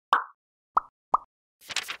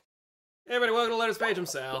Hey everybody, welcome to Letters Page. I'm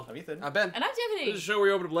Sal. I'm Ethan. I'm Ben. And I'm Tiffany. This is a show where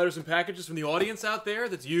we open up letters and packages from the audience out there.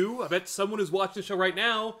 That's you. I bet someone who's watching the show right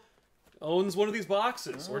now owns one of these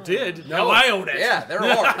boxes, or did. No. Now I own it. Yeah, they're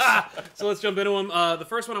ours. So let's jump into them. The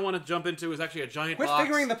first one I want to jump into is actually a giant Quit box.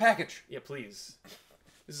 figuring the package. Yeah, please.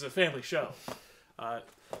 This is a family show.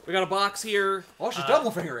 We got a box here. Oh, she's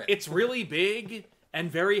double fingering it. It's really big and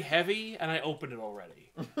very heavy, and I opened it already.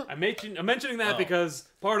 I'm mentioning that because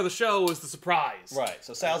part of the show is the surprise. Right,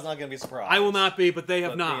 so Sal's not going to be surprised. I will not be, but they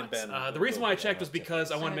have But not. me and Ben The reason why I will checked was have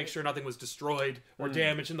because I want to make sure nothing was destroyed or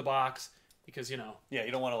damaged in the box. Because, you know. Yeah,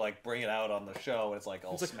 you don't want to, like, bring it out on the show and it's, like,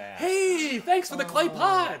 all It's like, smashed. hey, thanks for the clay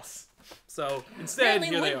pots! So, instead, Apparently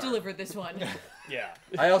here they Link are. delivered this one. Yeah.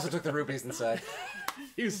 I also took the rupees inside.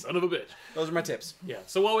 You son of a bitch. Those are my tips. Yeah,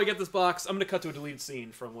 so while we get this box, I'm going to cut to a deleted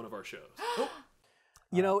scene from one of our shows.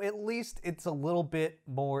 You know, at least it's a little bit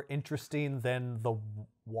more interesting than the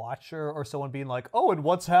watcher or someone being like, oh, and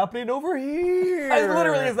what's happening over here? It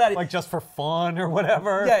literally is that. Like, just for fun or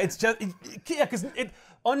whatever. Yeah, it's just, yeah, because it,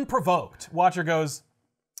 unprovoked, watcher goes,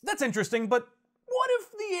 that's interesting, but what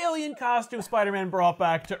if the alien costume Spider-Man brought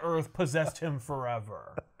back to Earth possessed him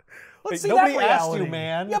forever? Let's see Nobody that asked reality. you,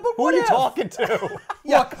 man. Yeah, but who what are you if? talking to?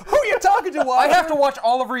 Yeah, who are you talking to, I Watcher? have to watch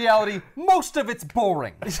all of reality. Most of it's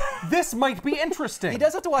boring. This might be interesting. He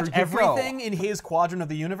does have to watch Here you go. everything in his quadrant of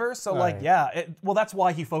the universe, so, like, Right. yeah, well, that's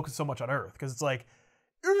why he focused so much on Earth, because it's like,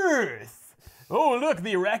 Earth! Oh, look,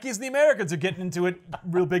 the Iraqis and the Americans are getting into it,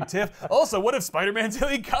 real big tiff. Also, what if Spider-Man's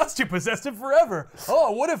alien costume possessed him forever?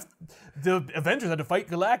 Oh, what if the Avengers had to fight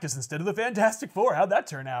Galactus instead of the Fantastic Four? How'd that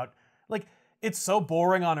turn out? Like, it's so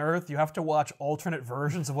boring on Earth, you have to watch alternate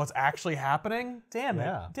versions of what's actually happening. Damn it.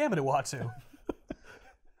 Yeah. Damn it, Iwatsu.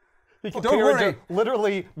 He can Don't tear worry. into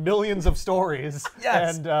literally millions of stories,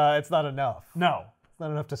 Yes. and it's not enough. No. It's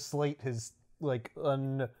not enough to slate his, like,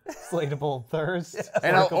 unslatable thirst.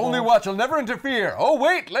 And I'll only watch. I'll never interfere. Oh,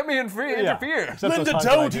 wait. Let me interfere. Except those Linda times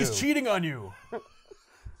that I don't, he's do. cheating on you.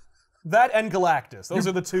 That and Galactus. Those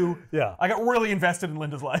are the two. Yeah. I got really invested in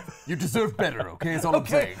Linda's life. You deserve better, okay? That's all I'm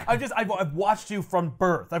saying. I've watched you from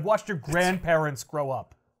birth. I've watched your grandparents grow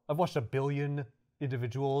up. I've watched 1 billion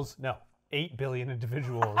individuals. No, 8 billion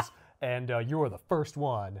individuals. And you are the first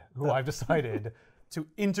one who I've decided To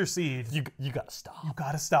intercede. you gotta stop. You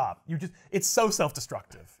gotta stop. It's so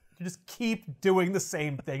self-destructive. You just keep doing the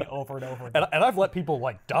same thing over and over again. And I've let people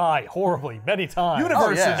like die horribly many times.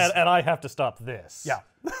 Universes. And I have to stop this. Yeah.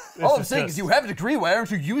 All I'm saying is you have a degree. Why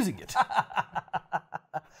aren't you using it?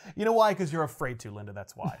 You know why? Because you're afraid to, Linda.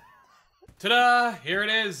 That's why. Ta-da! Here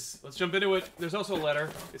it is. Let's jump into it. There's also a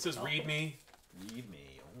letter. It says, read me. Read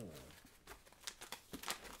me. Oh.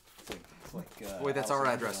 It's like Wait, that's our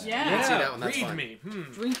address. Yeah. You can see that one. That's read fine. me.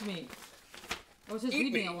 Drink me. Oh, it's just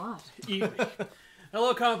read me a lot. Eat me.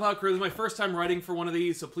 Hello, ComicPOP crew. This is my first time writing for one of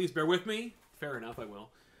these, so please bear with me. Fair enough, I will.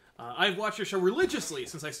 I've watched your show religiously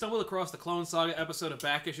since I stumbled across the Clone Saga episode of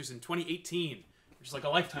Back Issues in 2018, which is like a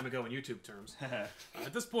lifetime ago in YouTube terms.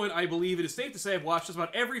 At this point, I believe it is safe to say I've watched just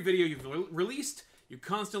about every video you've released. You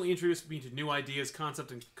constantly introduced me to new ideas,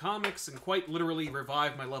 concepts, and comics, and quite literally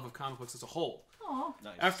revived my love of comic books as a whole. Aw.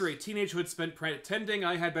 Nice. After a teenagehood spent pretending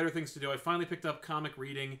I had better things to do, I finally picked up comic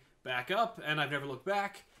reading back up, and I've never looked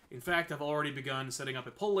back. In fact, I've already begun setting up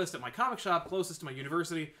a pull list at my comic shop closest to my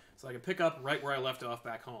university so I can pick up right where I left off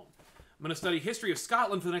back home. I'm going to study history of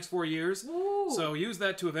Scotland for the next 4 years, so use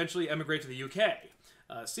that to eventually emigrate to the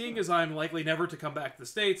UK. Seeing as I'm likely never to come back to the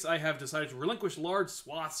States, I have decided to relinquish large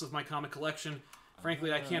swaths of my comic collection.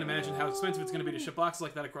 Frankly, I can't imagine how expensive it's going to be to ship boxes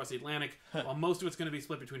like that across the Atlantic. While most of it's going to be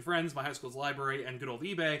split between friends, my high school's library, and good old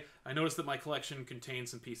eBay, I noticed that my collection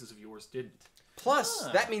contains some pieces of yours didn't. Plus,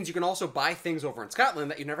 that means you can also buy things over in Scotland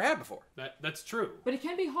that you never had before. That's true. But it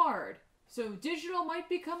can be hard. So digital might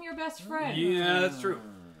become your best friend. Yeah, that's true.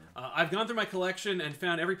 I've gone through my collection and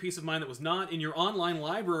found every piece of mine that was not in your online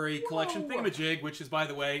library collection thingamajig, which is, by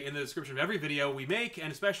the way, in the description of every video we make,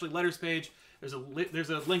 and especially Letters page. There's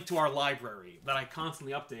a link to our library that I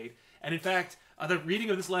constantly update. And in fact, the reading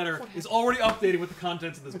of this letter is already updated with the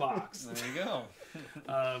contents of this box. There you go.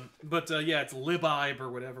 Yeah, it's Libibe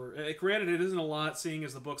or whatever. Granted, it isn't a lot, seeing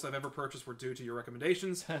as the books I've ever purchased were due to your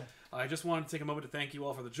recommendations. I just wanted to take a moment to thank you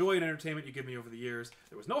all for the joy and entertainment you give me over the years.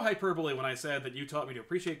 There was no hyperbole when I said that you taught me to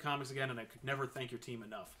appreciate comics again, and I could never thank your team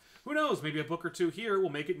enough. Who knows, maybe a book or two here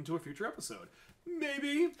will make it into a future episode.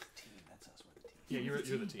 Maybe. That's us with the team. Yeah,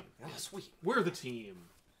 you're the team. Oh, sweet. We're the team.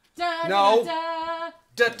 Da, No. Da, da.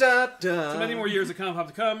 Da da da. So many more years of ComicPOP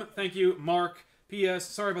to come. Thank you, Mark. P.S.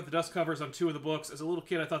 Sorry about the dust covers on 2 of the books. As a little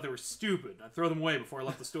kid, I thought they were stupid. I'd throw them away before I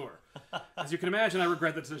left the store. As you can imagine, I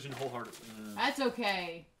regret that decision wholeheartedly. That's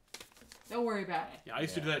okay. Don't worry about it. Yeah, I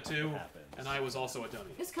used to do that too, happens. and I was also a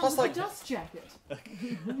dummy. This comes Plus, with a dust jacket.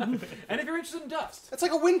 And if you're interested in dust, It's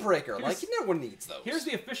like a windbreaker. Like, no one needs those. here's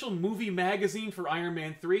the official movie magazine for Iron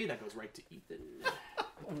Man 3. That goes right to Ethan.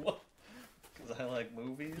 What? Because I like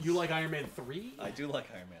movies. You like Iron Man 3? I do like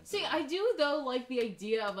Iron Man. See, I do though like the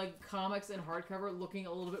idea of like comics and hardcover looking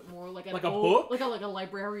a little bit more like an Like a old, book? like a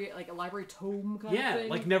library tome kind of Yeah, thing.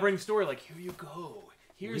 like never-ending story. Like, here you go.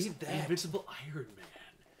 Here's Read the that. Invincible Iron Man.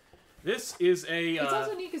 This is a. It's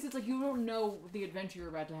also neat because it's like you don't know the adventure you're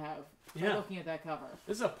about to have by Yeah. looking at that cover.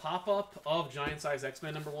 This is a pop-up of Giant Size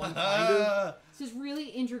X-Men #1, kind of. This is really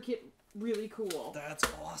intricate, really cool. That's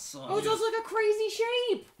awesome. Oh, it's also like a crazy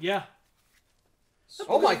shape. Yeah.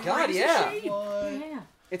 Oh my god, Crazy yeah. shape. What? Yeah.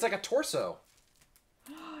 It's like a torso.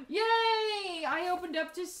 Yay! I opened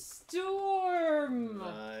up to Storm.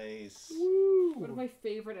 Nice. One of my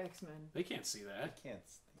favorite X-Men. They can't see I that. can't.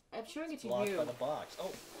 I'm showing it to Blocked you. by the box.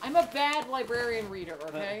 Oh. I'm a bad librarian reader,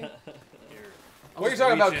 okay? Here. What are you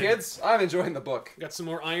talking about, Reach in. kids? I'm enjoying the book. Got some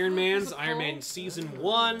more Iron Mans. Is it Iron Man called? Season a 1.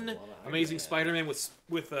 lot of Iron Amazing Man. Spider-Man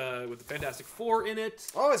with the Fantastic Four in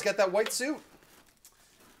it. Oh, he's got that white suit.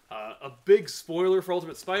 A big spoiler for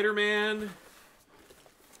Ultimate Spider-Man.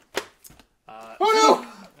 Oh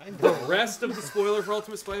The rest of the spoiler for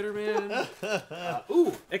Ultimate Spider-Man.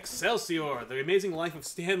 Ooh, Excelsior, The Amazing Life of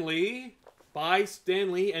Stan Lee by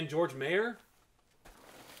Stan Lee and George Mayer.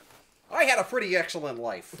 no! I had a pretty excellent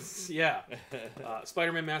life. Yeah.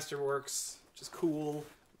 Spider-Man Masterworks, which is cool.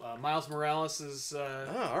 Miles Morales'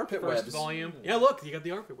 Armpit first webs. volume. Yeah, look, you got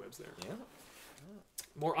the armpit webs there. Yeah.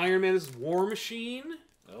 More Iron Man's War Machine.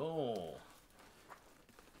 Oh.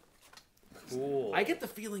 Cool. I get the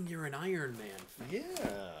feeling you're an Iron Man fan.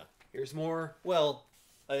 Yeah. Here's more. Well,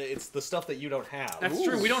 it's the stuff that you don't have. That's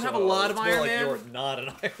true. We don't have a lot of it's more Iron like Man. You're not an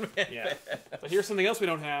Iron Man. Yeah. But here's something else we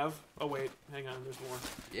don't have. Oh, wait. Hang on. There's more.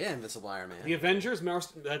 Yeah, Invincible Iron Man. The Avengers.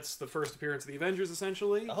 That's the first appearance of the Avengers,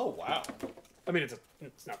 essentially. Oh wow. I mean,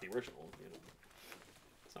 it's not the original. You know.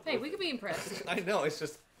 It's not Hey, worth we it. could be impressed. I know. It's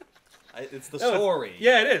just. It's the No, it's- story.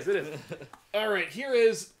 Yeah, it is. It is. All right. Here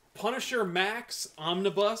is Punisher Max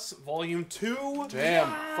Omnibus Volume 2.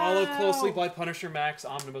 Damn. Followed closely by Punisher Max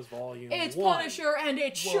Omnibus Volume It's 1. Punisher and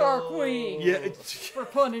it's Sharkwing Yeah. for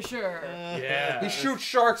Punisher. Yeah. He shoots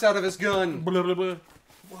sharks out of his gun. Blah, blah, blah.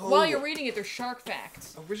 While you're reading it, there's shark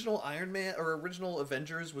facts. Original Iron Man or original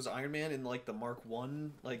Avengers was Iron Man in like the Mark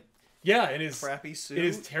 1 like Yeah, it is. crappy suit. It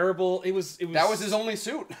is terrible. It was. That was his only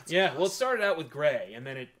suit. Yeah. Well, it started out with gray, and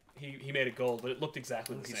then he made it gold, but it looked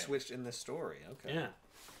exactly the He same. switched in this story. Okay. Yeah.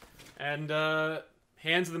 And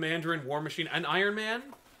Hands of the Mandarin, War Machine, and Iron Man.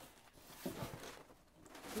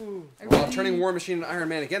 While turning War Machine and Iron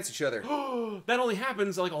Man against each other. That only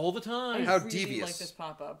happens like all the time. How really devious. like this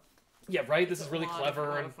pop-up. Yeah, right. This It's is a really lot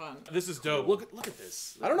clever, of and fun. this is dope. Look at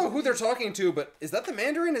this. I don't know who they're talking to, but is that the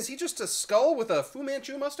Mandarin? Is he just a skull with a Fu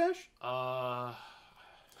Manchu mustache?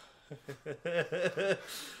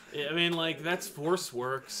 Yeah, I mean, like that's Force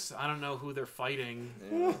Works. I don't know who they're fighting.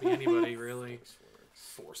 It could be anybody really.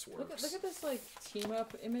 Force Look Works. at this like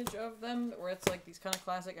team-up image of them, where it's like these kind of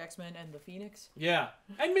classic X-Men and the Phoenix. Yeah,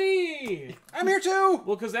 and me. I'm here too!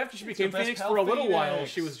 Well, because after she became your best Phoenix pal, for a little while,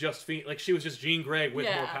 Phoenix. she was just she was just Jean Grey with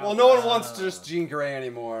Yeah. more power. Well, no one wants just Jean Grey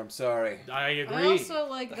anymore. I'm sorry. I agree. I also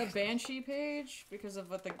like the Banshee page because of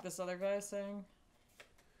what this other guy is saying.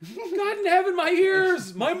 God in heaven, my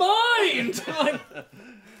ears, my mind.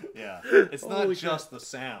 Yeah. It's not Holy just the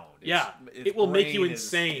sound. Yeah, its it will make you brain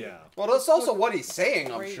insane. Yeah. Well, that's also what he's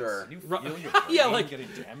saying, I'm Great. sure. You Ru- feel your Yeah, brain like- getting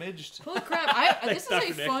damaged? Holy crap! This is Dr.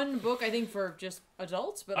 a Nick. fun book, I think, for just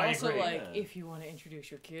adults, but I also agree. like Yeah. if you want to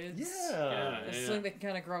introduce your kids. Yeah. It's something they can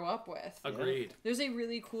kind of grow up with. Agreed. There's a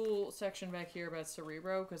really cool section back here about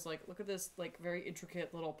Cerebro, because like look at this like very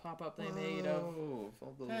intricate little pop-up they made of. Oh,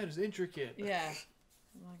 all the That is intricate. Yeah.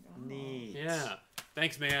 I'm like, oh. neat. Yeah.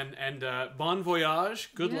 Thanks, man, and bon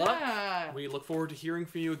voyage. Good luck. Yeah. We look forward to hearing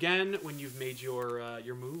from you again when you've made your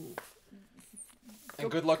move. And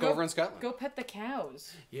good luck Go- over in Scotland. Go pet the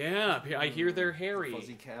cows. Yeah, I hear they're hairy.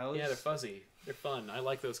 Fuzzy cows. Yeah, they're fuzzy. They're fun. I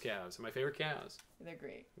like those cows. They're my favorite cows. They're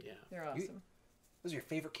great. Yeah. They're awesome. This is your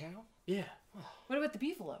favorite cow? Yeah. What about the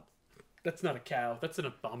beefalo? That's not a cow. That's an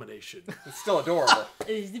abomination. It's still adorable.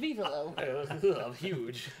 Is the beefalo? I'm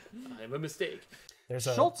huge. I'm a mistake. There's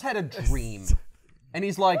a Schultz had a dream. And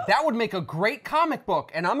he's like, that would make a great comic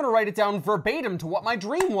book, and I'm gonna write it down verbatim to what my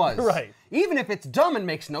dream was. Right. Even if it's dumb and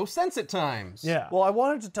makes no sense at times. yeah. Well, I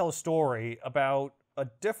wanted to tell a story about a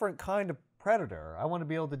different kind of predator. I want to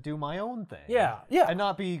be able to do my own thing. Yeah. And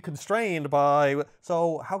not be constrained by.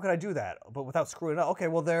 So how could I do that? But without screwing it up. Okay,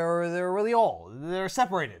 well they're really old. They're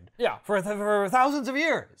separated. Yeah. For thousands of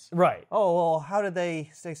years. Right. Oh well, how did they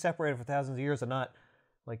stay separated for thousands of years and not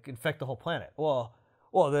like infect the whole planet? Well,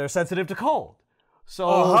 they're sensitive to cold.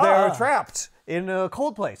 So they're trapped in a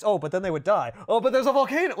cold place. Oh, but then they would die. Oh, but there's a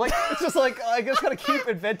volcano. Like, it's just like, I just gotta keep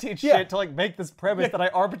inventing shit to like make this premise that I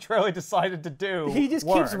arbitrarily decided to do. He just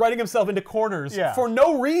work. keeps writing himself into corners Yeah. for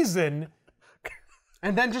no reason.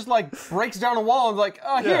 And then just like breaks down a wall and like,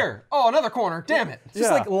 here. Oh, another corner. Damn it. It's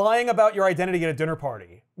just like lying about your identity at a dinner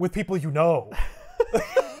party with people you know.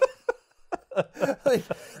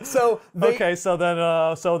 So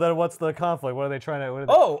then what's the conflict? What are they trying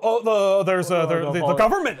to? There's the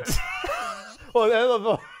government.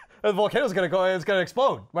 Well, the volcano's gonna go. It's gonna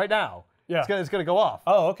explode right now. Yeah. It's gonna go off.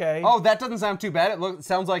 Oh, okay. Oh, that doesn't sound too bad. It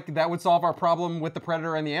sounds like that would solve our problem with the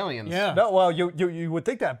Predator and the aliens. Yeah. No, well, you would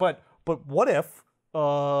think that, but what if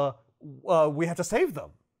we have to save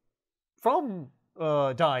them from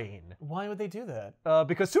dying? Why would they do that?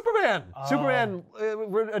 Because Superman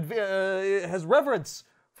has reverence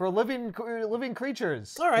for living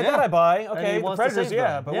creatures. All right, that I buy. Okay, the wants to predators, save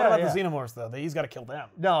yeah. them. But Yeah, what about yeah. the xenomorphs though? He's got to kill them.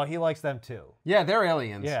 No, he likes them too. Yeah, they're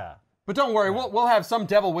aliens. Yeah. But don't worry, we'll have some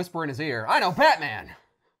devil whisper in his ear. I know, Batman.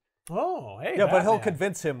 Oh, hey. Yeah, but he'll Batman.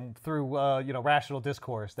 convince him through rational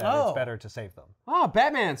discourse that it's better to save them. Oh,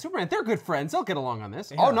 Batman, Superman, they're good friends. They'll get along on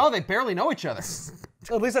this. Oh no, they barely know each other.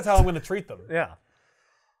 At least that's how I'm going to treat them. Yeah.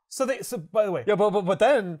 So by the way. Yeah, but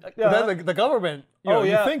then the government. You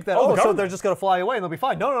think that the so government. they're just gonna fly away and they'll be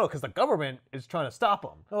fine. No, because the government is trying to stop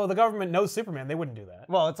them. Oh, the government knows Superman. They wouldn't do that.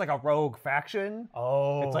 Well, it's like a rogue faction.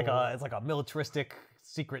 Oh. It's like a militaristic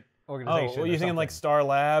secret Oh, organization. well, you thinking like Star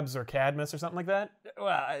Labs or Cadmus or something like that?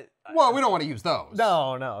 Well, we don't want to use those.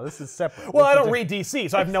 No, this is separate. Well, I don't read DC,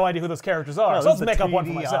 so I have no idea who those characters are. No, so this let's is make up one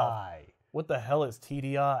for myself. TDI. What the hell is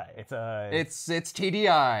TDI? It's It's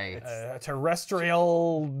TDI.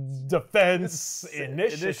 Terrestrial Defense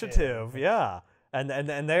Initiative. Yeah, and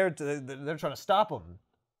they're trying to stop him.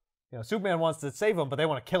 You know, Superman wants to save him, but they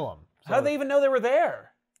want to kill him. How do they even know they were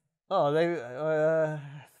there? Oh,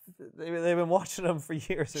 they've been watching them for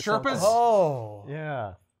years. Or Sherpas? something. Oh.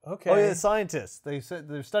 Yeah. Okay. Oh yeah, scientists. They said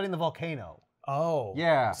they're studying the volcano. Oh.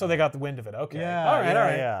 Yeah. So they got the wind of it. Okay. Yeah. All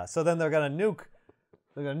right. Yeah. So then they're gonna nuke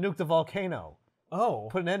the volcano. Oh.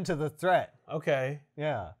 Put an end to the threat. Okay.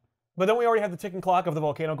 Yeah. But don't we already have the ticking clock of the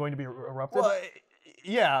volcano going to be erupted? Well,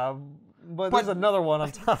 yeah, but there's another one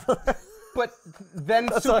on top of that. But then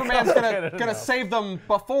not Superman's complicated gonna enough. save them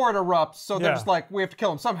before it erupts, so they're Yeah. just like, we have to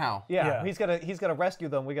kill him somehow. Yeah, Yeah. he's gotta rescue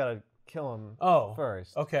them. We gotta kill him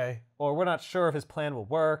first. Okay. Or we're not sure if his plan will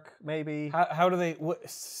work. Maybe. How do they?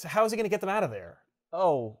 How is he going to get them out of there?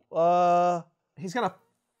 He's gonna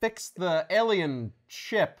fix the alien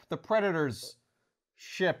ship, the Predator's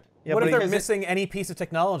ship. Yeah, what but if they're he- missing any piece of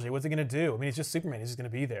technology? What's he going to do? I mean, he's just Superman. He's just going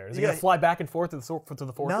to be there. Is he going Yeah. to fly back and forth to the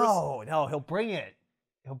fortress? No, he'll bring it.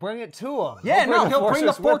 He'll bring it to him. Yeah, he'll bring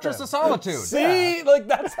the with Fortress him. of Solitude. See, like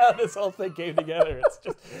that's how this whole thing came together.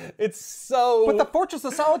 It's so. But the Fortress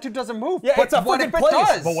of Solitude doesn't move. yeah, but it's a what freaking if it place.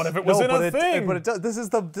 does? But what if it was No, in but a thing? But it does. This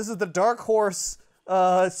is the Dark Horse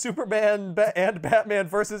Superman and Batman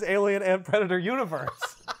versus Alien and Predator universe.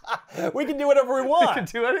 we can do whatever we We want. can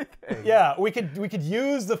do anything. Yeah, we could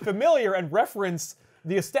use the familiar and reference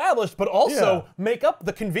the established, but also Yeah. make up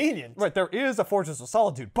the convenient. Right, there is a Fortress of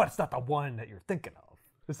Solitude, but it's not the one that you're thinking of.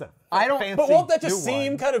 It's a I don't- fancy But won't that just new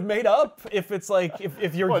seem one. kind of made up if it's like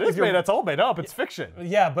if you're Well, if you're it's all made up. It's fiction.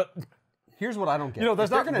 yeah, but Here's what I don't get. You know, there's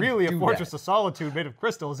If they're not gonna really a do Fortress that, of Solitude made of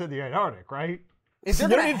crystals in the Antarctic, right? if they're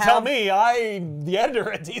you don't gonna need to tell have- me. I'm the editor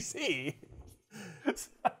at DC.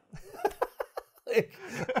 Like,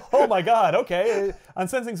 oh my God. Okay, I'm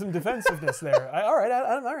sensing some defensiveness there. All right,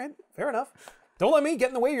 all right, fair enough. Don't let me get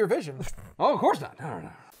in the way of your vision. Oh, of course not. No.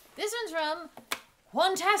 This one's from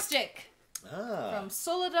Fantastic. From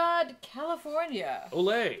Soledad, California.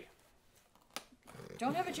 Olay.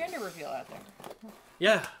 Don't have a gender reveal out there.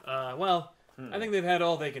 Yeah, well, I think they've had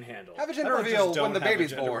all they can handle. Have a How gender about reveal just when don't the have a baby's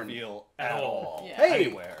gender born. reveal at all. Yeah. Hey,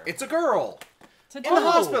 Anywhere. it's a girl. In In the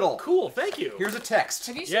hospital. Cool, thank you. Here's a text.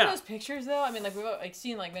 Have you seen Yeah. those pictures though? I mean, like we've like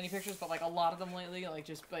seen like many pictures, but like a lot of them lately, like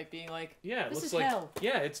just like being like, Yeah, it this looks is like hell.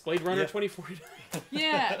 yeah, it's Blade Runner 2049.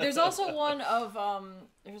 Yeah, there's also one of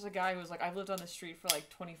there's a guy who's like, I've lived on this street for like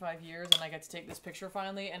 25 years and I got to take this picture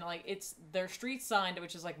finally, and like it's their street sign,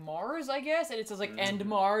 which is like Mars, I guess, and it says like End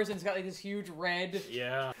Mars, and it's got like this huge red.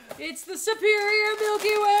 Yeah. It's the superior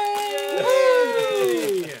Milky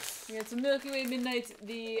Way. Yes. We got some Milky Way Midnights.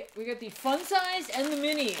 We got the fun size and the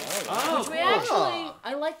mini. Oh, Which we cool. actually,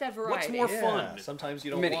 I like that What's variety. more Yeah, fun? sometimes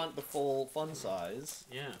you don't Mini. want the full fun size.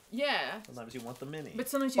 Yeah. Yeah, Sometimes you want the mini. but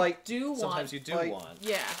sometimes you Like, do want. Sometimes you do like- want.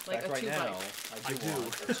 Yeah, like Like a right 2 now, bite. I do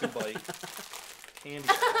want a 2-bite candy.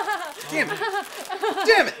 Damn it!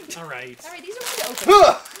 Damn it! All right. All right, these are going to open.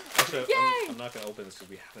 Ugh. Actually, Yay! I'm not gonna open this because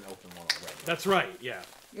we haven't opened one already. That's right. Yeah.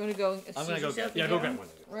 You want to go? I'm gonna go get. Yeah, go get one.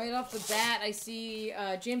 Right off the bat, I see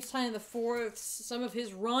James Tynion IV, some of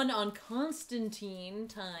his run on Constantine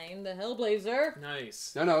Time, the Hellblazer.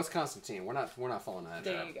 Nice. No, it's Constantine. We're not following that.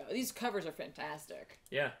 There you go. These covers are fantastic.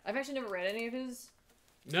 Yeah. I've actually never read any of his,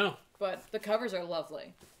 No. but the covers are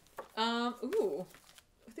lovely. Ooh.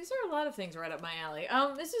 These are a lot of things right up my alley.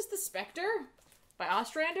 This is The Spectre by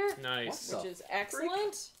Ostrander, Nice. What which is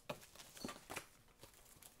excellent.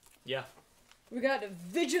 Yeah. We got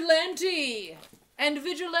Vigilante and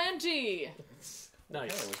Vigilante.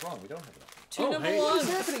 Nice. Oh, what's wrong? We don't have that. Two Oh, number hey. What's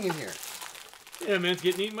ones. happening in here? Yeah, man's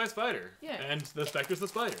getting eaten by a spider. Yeah. And the Spectre's the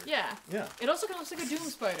spider. Yeah. Yeah. It also kind of looks like a Doom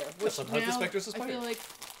Spider, which sometimes the now Spectre's a I feel spider. like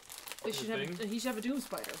they should Thing. have. He should have a Doom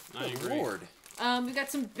Spider. I Good agree. Lord. We got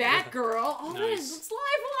some Batgirl. Oh, Nice. it's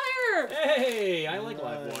Livewire. Hey, I like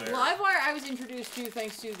Livewire. Livewire, I was introduced to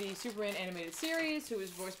thanks to the Superman animated series, who was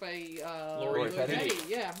voiced by Lori Petty.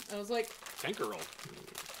 Yeah, I was like, Tank Girl.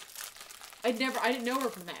 I didn't know her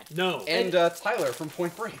from that. No. And Tyler from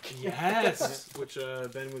Point Break. Yes. Which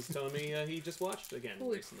Ben was telling me he just watched again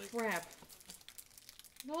Holy recently. crap!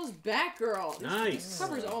 That was Batgirl. Nice. These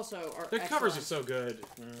covers also are. The covers are excellent. so good.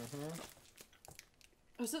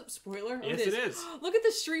 Oh, is it a spoiler? Oh, Yes, it is. Look at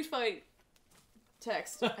the Street Fight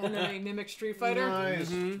text, and then they mimic Street Fighter. Nice.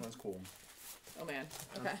 Mhm. That's cool. Oh man.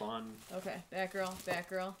 Okay. That's fun. Okay.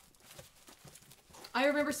 Batgirl. I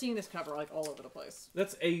remember seeing this cover like all over the place.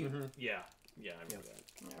 That's a yeah. Yeah, I remember that.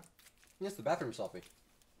 Yeah. Yes, the bathroom selfie.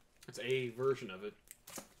 It's a version of it.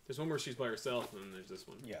 There's one where she's by herself, and then there's this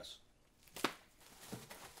one. Yes.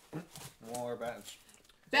 More bats.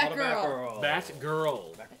 Batgirl.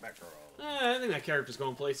 Batgirl. Batgirl. I think that character's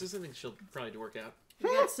going places. I think she'll probably work out. We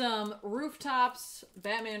got some Rooftops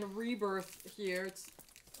Batman Rebirth here. It's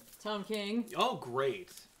Tom King. Oh,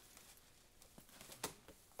 great.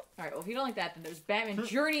 All right. Well, if you don't like that, then there's Batman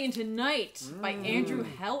Journey into Night by Andrew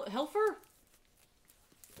Helfer.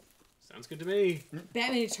 Sounds good to me.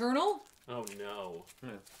 Batman Eternal. Oh, no.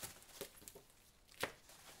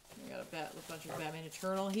 We got a bunch of Batman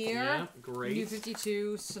Eternal here. Yeah, great. New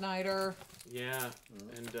 52, Snyder. Yeah,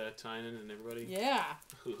 and Tynan and everybody. Yeah.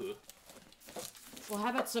 Well, how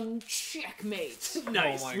about some Checkmate?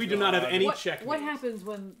 Nice. Oh my We do not have God. any What checkmate. happens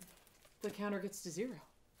when the counter gets to 0?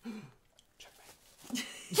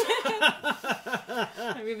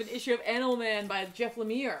 We have an issue of Animal Man by Jeff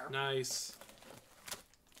Lemire. Nice.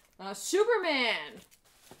 Superman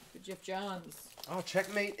by Jeff Johns. Oh,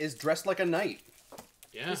 Checkmate is dressed like a knight.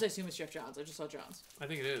 Yeah, Just I assume it's Jeff Johns. I just saw Johns. I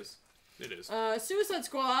think it is. It is. Suicide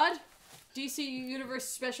Squad. DC Universe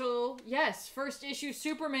Special. Yes, first issue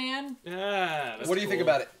Superman. Yeah. That's What do you think cool.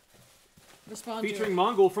 about it? Respond Featuring to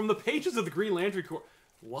Mongol from the pages of the Green Lantern Corps.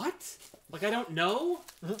 What? Like, I don't know?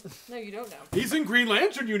 it. No, you don't know. He's in Green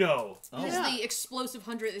Lantern, you know. This is the explosive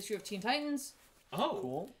 100th issue of Teen Titans. Oh.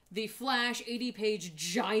 Cool. The Flash 80-page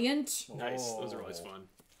giant. Nice. Those are always fun.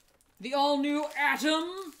 The all-new Atom.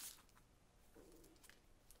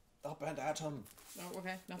 Up and Atom. Oh,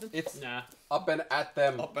 okay, nothing. It's Nah. up and at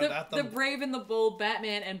them. Up and The, at the them. Brave and the Bold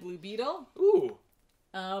Batman and Blue Beetle. Ooh.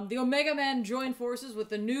 The Omega Men join forces with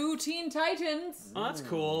the new Teen Titans. Oh, that's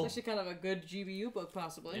cool. It's actually kind of a good GBU book,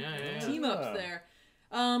 possibly. Yeah. Team ups there.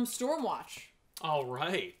 Stormwatch. All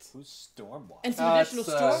right. Who's Stormwatch? And some additional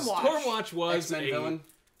it's, Stormwatch. Stormwatch was X-Men villain.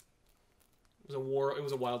 It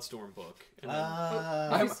was a Wildstorm book. And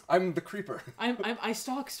then, I'm the creeper. I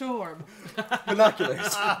stalk Storm. Binoculars.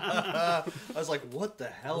 I was like, what the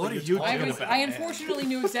hell What are are you you talking doing about? I unfortunately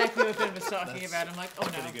knew exactly what Ben was talking about. I'm like, oh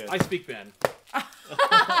no. Pretty good. I speak Ben.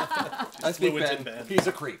 I speak fluent in Ben. Ben. He's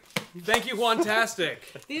a creep. Thank you, Juantastic.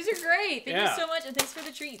 These are great. Thank Yeah. you so much, and thanks for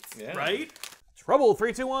the treats. Yeah. Right? Trouble,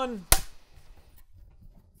 3, 2, 1.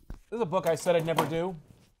 This is a book I said I'd never do.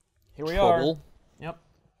 Here we are. Yep.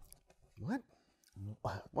 What?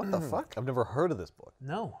 What the fuck? I've never heard of this book.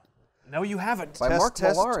 No. No, you haven't. By Mark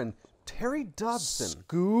Test. Millar and Terry Dodson.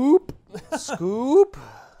 Scoop. Scoop.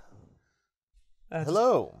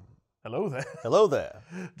 Hello. Hello there. Hello there.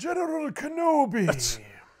 General Kenobi.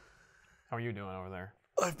 How are you doing over there?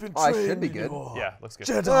 I've been trained. I should be good. Yeah, looks good.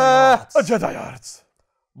 Jedi arts. Jedi arts.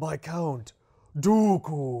 My Count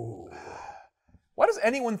Dooku. Why does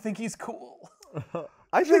anyone think he's cool?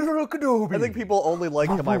 I think people only like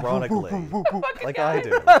him ironically, like I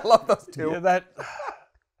do. I love those two. Yeah, that.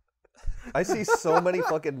 I see so many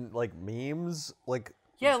fucking like memes like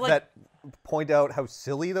Yeah, like- that point out how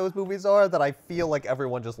silly those movies are that I feel like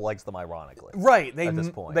everyone just likes them ironically. Right. They At this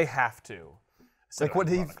point. they have to. Like when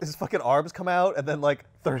his fucking arms come out and then like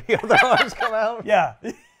 30 other arms come out. Yeah.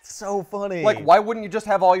 So funny. Like, why wouldn't you just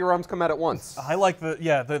have all your arms come out at once? I like the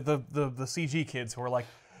CG kids who are like.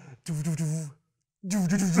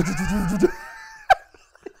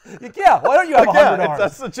 Yeah, why don't you have 100 arms?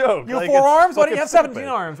 That's the joke. You have Like, 4 it's arms? Why don't you have fucking 17 stupid.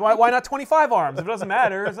 arms? Why not 25 arms? It doesn't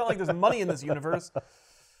matter. It's not like there's money in this universe.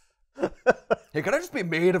 Hey, can I just be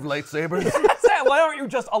made of lightsabers? Why aren't you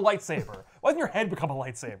just a lightsaber? Why doesn't your head become a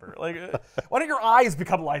lightsaber? Like, why don't your eyes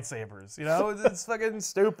become lightsabers? You know, it's fucking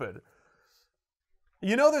stupid.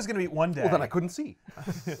 You know, there's gonna be one day. Well, then I couldn't see.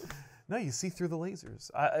 No, you see through the lasers.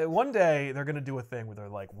 One day they're gonna do a thing where they're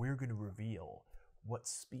like, we're gonna reveal what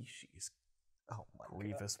species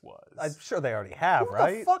Grievous was. I'm sure they already have, Who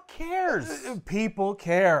right? the fuck cares? People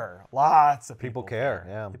care. Lots of People care,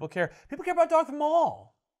 yeah. People care. People care about Darth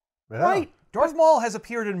Maul. Yeah. Right. Darth Maul has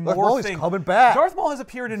appeared in Darth more Maul is things. coming back. Darth Maul has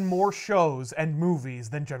appeared in more shows and movies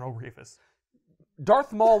than General Grievous.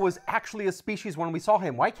 Darth Maul was actually a species when we saw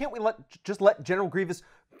him. Why can't we just let General Grievous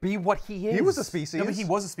be what he is? He was a species. No, but he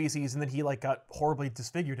was a species, and then he like got horribly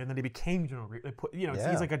disfigured, and then he became General Grievous. You know,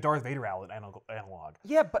 Yeah. he's like a Darth Vader analog.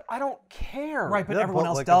 Yeah, but I don't care. Right, but Yeah, everyone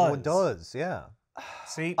else like, does. Everyone does, yeah.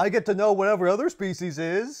 See? I get to know what every other species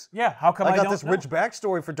is. Yeah, how come I I got don't this know? rich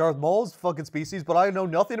backstory for Darth Maul's fucking species, but I know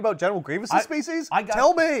nothing about General Grievous' species? I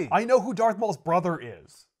Tell me! I know who Darth Maul's brother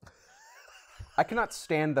is. I cannot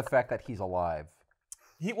stand the fact that he's alive.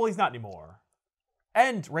 Well, he's not anymore.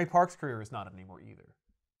 And Ray Park's career is not anymore either.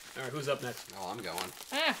 All right, who's up next? Oh, I'm going.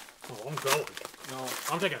 Eh. Oh, I'm going. No,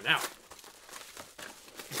 I'm taking it now.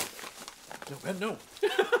 No, Ben, no.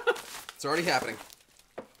 It's already happening.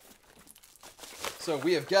 So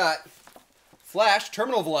we have got Flash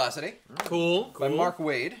Terminal Velocity Cool. by Mark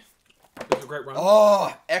Waid. This is a great run.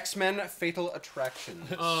 Oh, X-Men Fatal Attraction.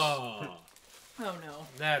 Oh, Oh no.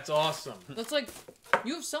 that's awesome. That's like,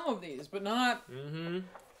 you have some of these, but not.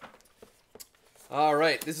 All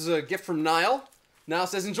right, this is a gift from Niall. Niall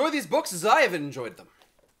says, enjoy these books as I have enjoyed them.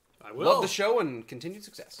 I will. Love the show and continued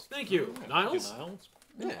success. Thank you, Niles. Niles.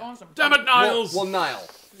 That's awesome. Damn it, Niles. Well, Niall.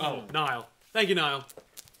 Oh, Nile. Thank you, Nile.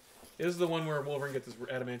 This is the one where Wolverine gets this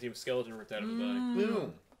adamantium skeleton ripped out of his body.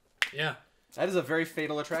 Boom. Yeah. That is a very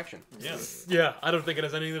fatal attraction. Yeah. Yeah. I don't think it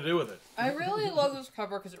has anything to do with it. I really love this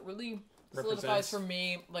cover because it really solidifies Represents. for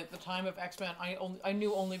me like the time of X-Men I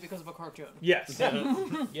knew only because of a cartoon. Yes.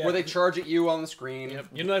 Yeah. Where they charge at you on the screen. Yep.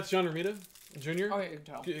 You know that's John Romita Jr. Oh yeah, you can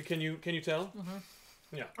tell. Can you tell?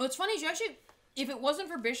 Yeah. Well, it's funny. You actually, if it wasn't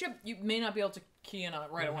for Bishop, you may not be able to key in on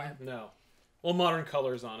it right away. No. Well, modern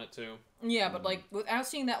colors on it too. Yeah, but like without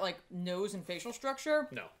seeing that like nose and facial structure,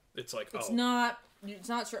 No. It's like it's not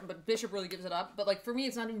certain. But Bishop really gives it up. But like for me,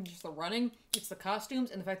 it's not even just the running; it's the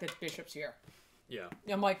costumes and the fact that Bishop's here. Yeah.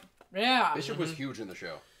 I'm like, yeah. Bishop was huge in the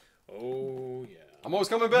show. Oh yeah. I'm always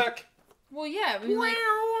coming back. Well, yeah. I mean, like,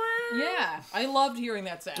 yeah. I loved hearing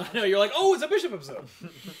that sound. No, you're like, oh, it's a Bishop episode.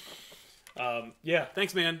 Yeah.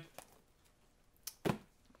 Thanks, man.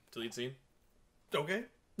 Delete scene. Okay.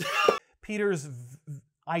 Peter's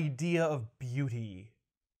idea of beauty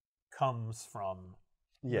comes from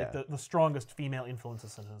Yeah. like, the strongest female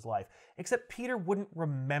influences in his life. Except Peter wouldn't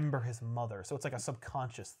remember his mother, so it's like a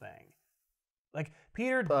subconscious thing. Like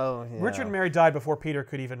Peter, Oh, yeah. Richard and Mary died before Peter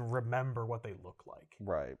could even remember what they look like.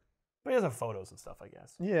 Right. But he does have photos and stuff, I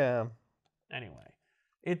guess. Yeah. Anyway,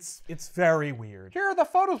 it's very weird. Here are the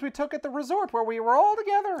photos we took at the resort where we were all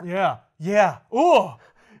together. Yeah, yeah. Oh.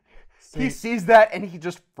 He sees that and he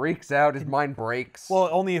just freaks out. His mind breaks. Well,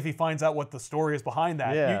 only if he finds out what the story is behind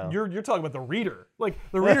that. Yeah. You're talking about the reader. Like,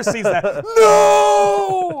 the reader sees that.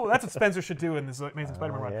 No! That's what Spencer should do in this Amazing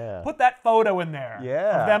Spider-Man run. yeah. Put that photo in there.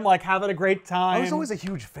 Yeah. Of them, like, having a great time. I was always a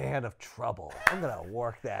huge fan of Trouble. I'm gonna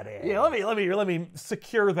work that in. Yeah, let me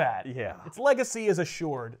secure that. Yeah. Its legacy is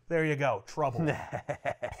assured. There you go. Trouble.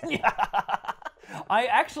 I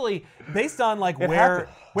actually, based on like where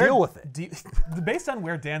Deal with it. Based on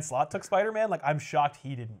where Dan Slott took Spider-Man, like I'm shocked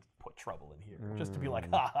he didn't put Trouble in here, just to be like,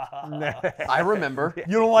 ha ha ha. I remember.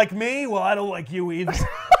 You don't like me? Well, I don't like you either.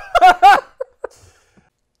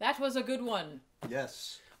 That was a good one.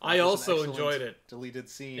 Yes. I That was an also excellent enjoyed it. Deleted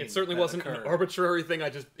scene. It certainly that wasn't an occurred. arbitrary thing I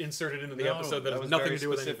just inserted into the No, episode that that has was nothing very to do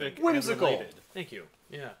with specific anything. and Whimsical. Related. Thank you.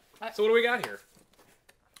 Yeah. So what do we got here?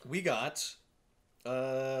 We got.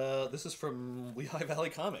 This is from Lehigh Valley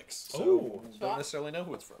Comics. So Oh. don't necessarily know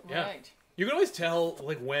who it's from. Yeah. Right. You can always tell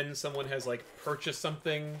like when someone has like purchased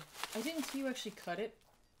something. I didn't see you actually cut it.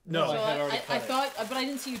 No. So I had already I cut it. thought, but I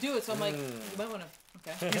didn't see you do it, so I'm like, you might want to.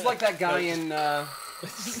 Okay. He's like that guy in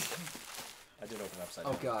I did open it upside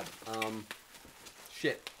Oh down. God.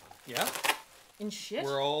 Shit. Yeah? In shit?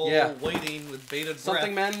 We're all Yeah. waiting with bated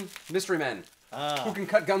Something breath. men, mystery men. Ah. Who can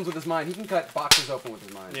cut guns with his mind? He can cut boxes open with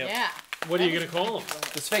his mind. Yep. Yeah. What are you gonna call him?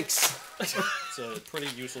 The Sphinx. It's a pretty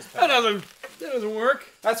useless That power. doesn't work.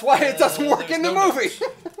 That's why it doesn't work there's in the no movie.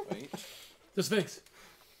 notes. Wait. The Sphinx.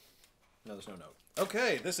 No, there's no note.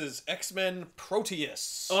 Okay, this is X-Men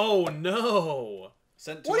Proteus. Oh no.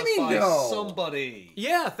 Sent to What us do you mean, by no? somebody.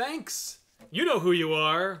 Yeah, thanks. You know who you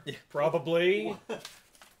are. Probably.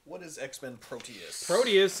 What is X-Men Proteus?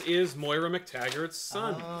 Proteus is Moira McTaggart's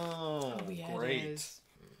son. Oh, yeah, it great. is.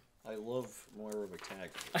 I love Moira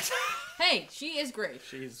McTaggart. Hey, she is great.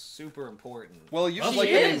 She's super important. Well, you should She like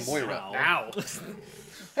the name is. Moira. Now.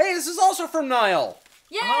 Hey, this is also from Nile.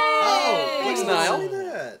 Yay! Thanks, Niall. Say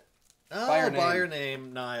that. Oh, By her by name. her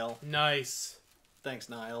name, Niall. Nice. Thanks,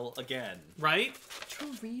 Niall. Again. Right?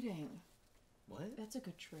 True reading. What? That's a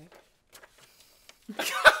good trick.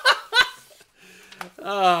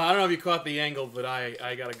 I don't know if you caught the angle, but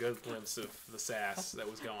I got a good glimpse of the sass that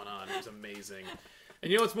was going on. It was amazing.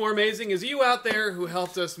 And you know what's more amazing is you out there who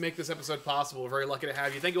helped us make this episode possible. We're very lucky to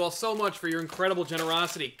have you. Thank you all so much for your incredible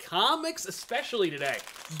generosity. Comics, especially today.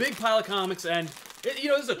 Big pile of comics, and this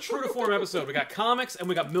is a true to form episode. We got comics and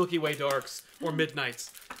we got Milky Way Darks or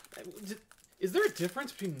Midnights. Is there a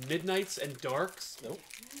difference between Midnights and Darks? Nope.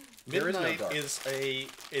 There is no Midnight dark.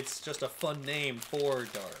 it's just a fun name for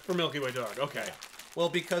dark. For Milky Way Dark, okay. Well,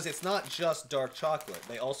 because it's not just dark chocolate.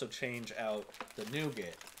 They also change out the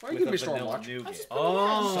nougat Why are you with giving a me so vanilla much? nougat.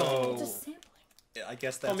 Oh. It's a sampling. I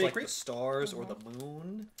guess Call that's me a like creep. the stars or the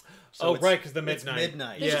moon. Oh, it's- right, 'cause the it's midnight.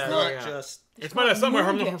 midnight. Yeah, It's not yeah. just... It's made out somewhere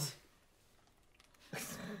from the... Nougat.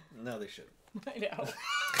 No, they shouldn't. I know.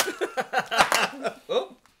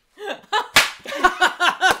 Oh.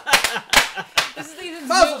 This is Ethan's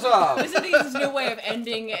Puzzle new, solve. this is Ethan's new way of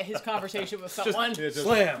ending his conversation with someone.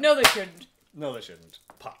 Slam. No, they shouldn't. No, they shouldn't.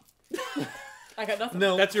 Pop. I got nothing.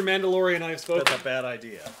 No, That's your Mandalorian I've spoken. that's a bad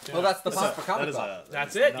idea. Well, that's the That's pop for that comic is pop.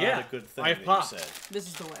 That's is it, not yeah. a good thing I have that popped. you said. This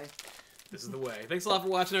is the way. This is the way. Thanks a lot for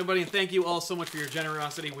watching, everybody, and thank you all so much for your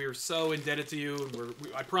generosity. We are so indebted to you.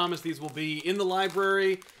 I promise these will be in the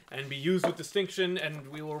library and be used with distinction, and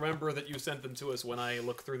we will remember that you sent them to us when I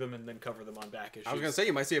look through them and then cover them on back issues. I was gonna say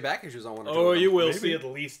you might see a back issues on one. Or two Oh, of them. you will Maybe. see at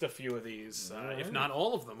least a few of these, if not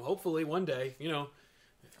all of them. Hopefully, one day,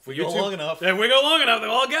 if we go long enough. If we go long enough, they'll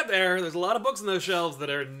all get there. There's a lot of books on those shelves that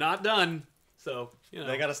are not done, so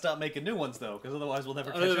They got to stop making new ones though, because otherwise we'll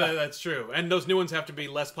never catch up. That's true, and those new ones have to be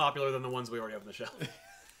less popular than the ones we already have on the shelf.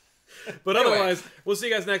 But Anyway. otherwise, we'll see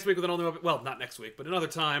you guys next week with an all-new. Well, not next week, but another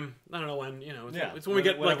time. I don't know when. It's when we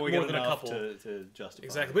get like whenever we more get than a enough couple. to justify.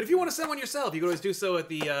 Exactly. it. But if you want to send one yourself, you can always do so at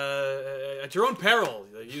the at your own peril.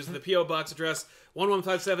 Use the P.O. Box address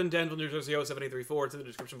 1157 Denville, New Jersey 07834. It's in the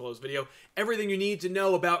description below this video. Everything you need to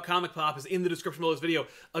know about Comic Pop is in the description below this video.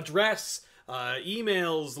 Address,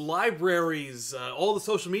 emails, libraries, all the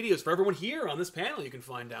social medias for everyone here on this panel you can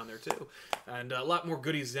find down there too. And a lot more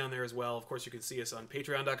goodies down there as well. Of course, you can see us on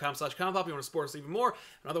patreon.com/comicpop if you want to support us even more.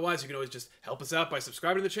 And otherwise, you can always just help us out by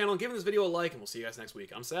subscribing to the channel and giving this video a like. And we'll see you guys next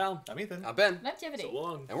week. I'm Sal. I'm Ethan. I'm Ben, Activity. So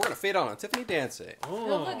long. and we're gonna fade on Tiffany dancing.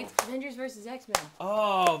 Oh, look, it's Avengers versus X-Men.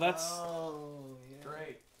 Oh, that's Oh, yeah.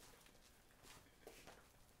 great.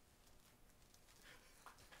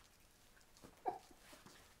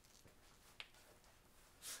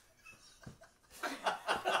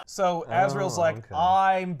 So Azrael's like, okay.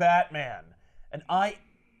 I'm Batman. And what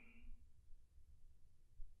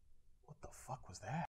the fuck was that?